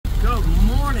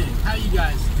how you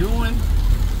guys doing?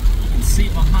 You can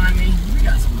see behind me, we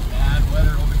got some bad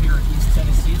weather over here in East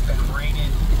Tennessee. It's been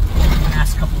raining the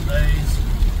past couple of days.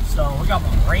 So we got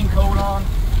my raincoat on.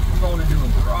 We're going to do a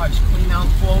garage clean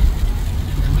out quote.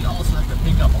 And then we also have to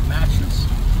pick up a mattress,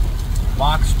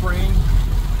 box spring,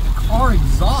 a car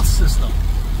exhaust system.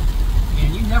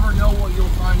 And you never know what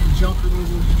you'll find in junk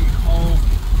removal. You get called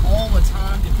all the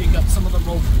time to pick up some of the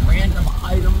most random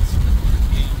items.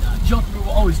 And junk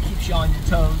removal always keeps you on your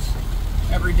toes.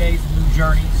 Every day is a new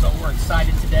journey, so we're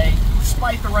excited today,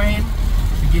 despite the rain,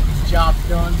 to get these jobs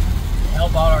done, to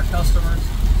help out our customers.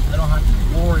 They don't have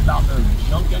to worry about their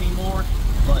junk anymore.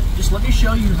 But just let me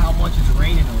show you how much it's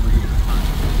raining over here.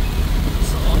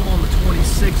 So I'm on the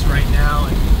 26th right now,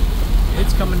 and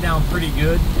it's coming down pretty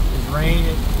good. It's rain,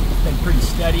 it's been pretty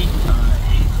steady.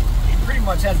 It pretty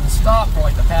much hasn't stopped for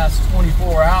like the past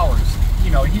 24 hours.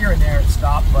 You know, here and there it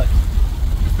stopped, but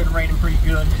it's been raining pretty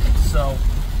good. So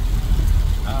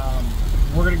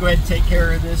we're gonna go ahead and take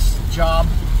care of this job,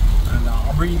 and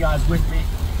I'll bring you guys with me.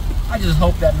 I just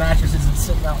hope that mattress isn't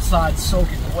sitting outside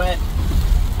soaking wet.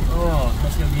 Oh,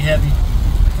 that's gonna be heavy.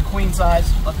 It's a queen size.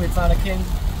 Luckily it's not a king.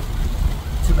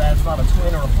 Too bad it's not a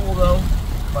twin or a full though.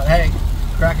 But hey,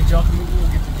 Kraken junk removal will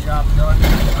get the job done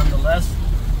nonetheless.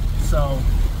 So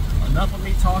enough of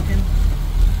me talking.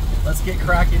 Let's get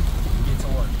cracking and get to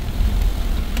work.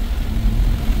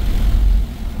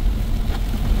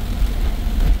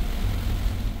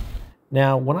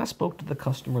 Now, when I spoke to the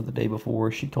customer the day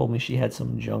before, she told me she had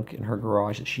some junk in her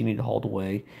garage that she needed hauled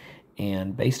away.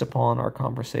 And based upon our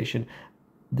conversation,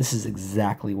 this is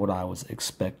exactly what I was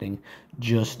expecting.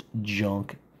 Just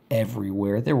junk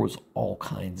everywhere. There was all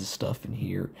kinds of stuff in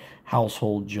here.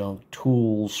 Household junk,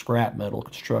 tools, scrap metal,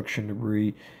 construction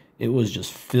debris. It was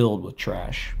just filled with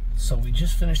trash. So we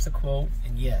just finished the quote,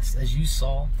 and yes, as you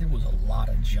saw, there was a lot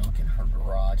of junk in her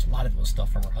garage. A lot of it was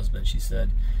stuff from her husband, she said,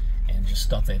 and just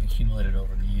stuff they've accumulated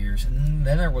over the years. And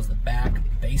then there was the back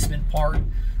basement part.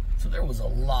 So there was a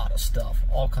lot of stuff,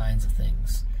 all kinds of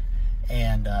things.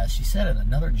 And she said that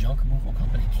another junk removal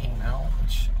company came out,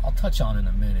 which I'll touch on in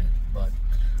a minute. But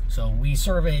so we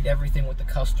surveyed everything with the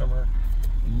customer,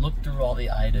 looked through all the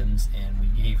items, and we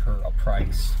gave her a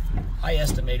price. I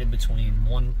estimated between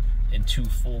 1 and 2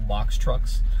 full box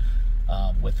trucks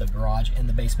with the garage and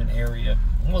the basement area.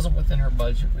 It wasn't within her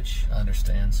budget, which I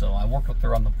understand. So I worked with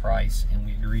her on the price, and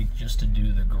we agreed just to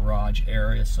do the garage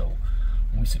area. So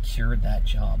we secured that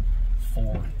job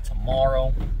for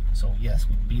tomorrow. So yes,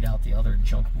 we beat out the other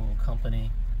junk removal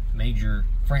company, major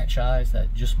franchise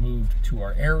that just moved to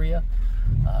our area.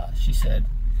 She said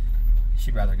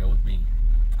she'd rather go with me.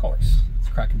 Of course, it's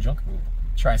Kraken Junk Removal,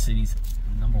 Tri-City's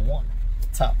 #1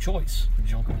 top choice for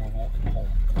junk removal and home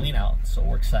clean out. So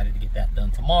we're excited to get that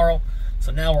done tomorrow. So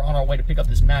now we're on our way to pick up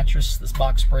this mattress, this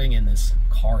box spring, and this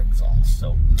car exhaust.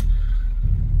 So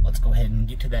let's go ahead and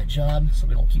get to that job so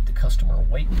we don't keep the customer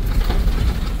waiting.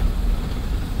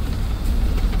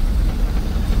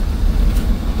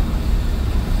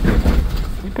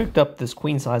 We picked up this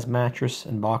queen size mattress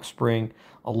and box spring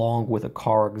along with a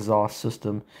car exhaust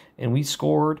system, and we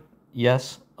scored,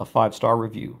 yes, a 5-star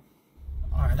review.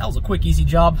 All right, that was a quick, easy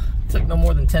job. It took no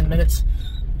more than 10 minutes.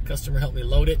 The customer helped me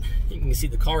load it. You can see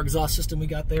the car exhaust system we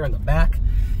got there in the back.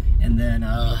 And then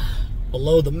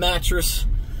below the mattress,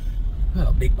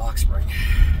 a big box spring.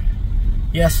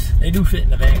 Yes, they do fit in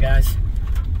the van, guys.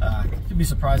 You'd be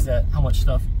surprised at how much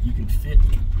stuff you can fit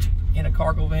in a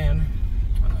cargo van.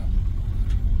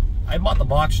 I bought the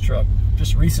box truck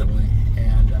just recently,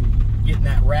 and I'm getting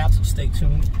that wrapped, so stay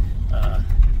tuned.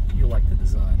 You'll like the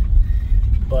design.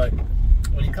 But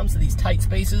when it comes to these tight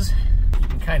spaces, you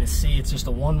can kind of see it's just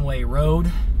a one-way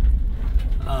road.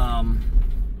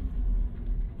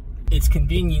 It's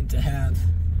convenient to have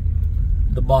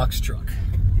the box truck,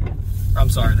 I'm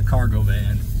sorry, the cargo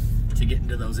van, to get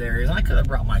into those areas. I could have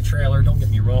brought my trailer, don't get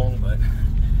me wrong, but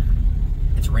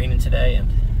it's raining today and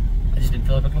I just didn't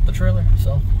feel like picking up the trailer.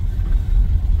 So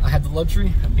I have the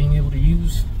luxury of being able to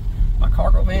use my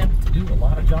cargo van to do a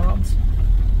lot of jobs.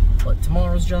 But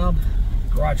tomorrow's job,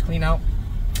 garage clean out,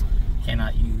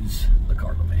 cannot use the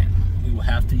cargo van. We will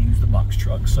have to use the box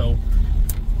truck. So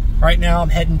right now I'm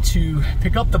heading to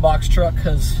pick up the box truck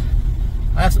because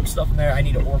I have some stuff in there I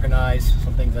need to organize,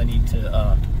 some things I need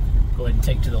to go ahead and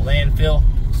take to the landfill,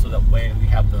 so that way we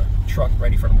have the truck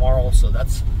ready for tomorrow. So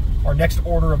that's our next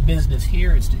order of business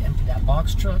here, is to empty that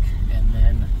box truck. And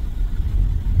then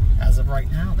as of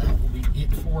right now, that will be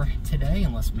it for today,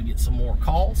 unless we get some more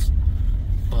calls.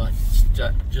 But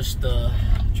just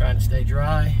trying to stay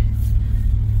dry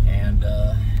and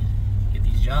get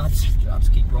these jobs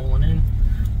keep rolling in.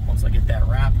 Once I get that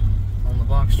wrap on the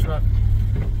box truck,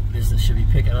 business should be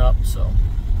picking up, so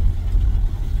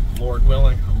Lord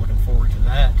willing, I'm looking forward to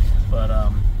that.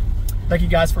 But thank you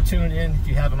guys for tuning in. If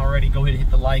you haven't already, go ahead and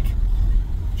hit the like,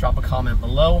 drop a comment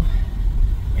below,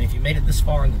 and if you made it this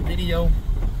far in the video,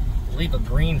 leave a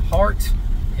green heart,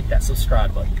 hit that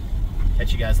subscribe button.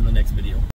 Catch you guys in the next video.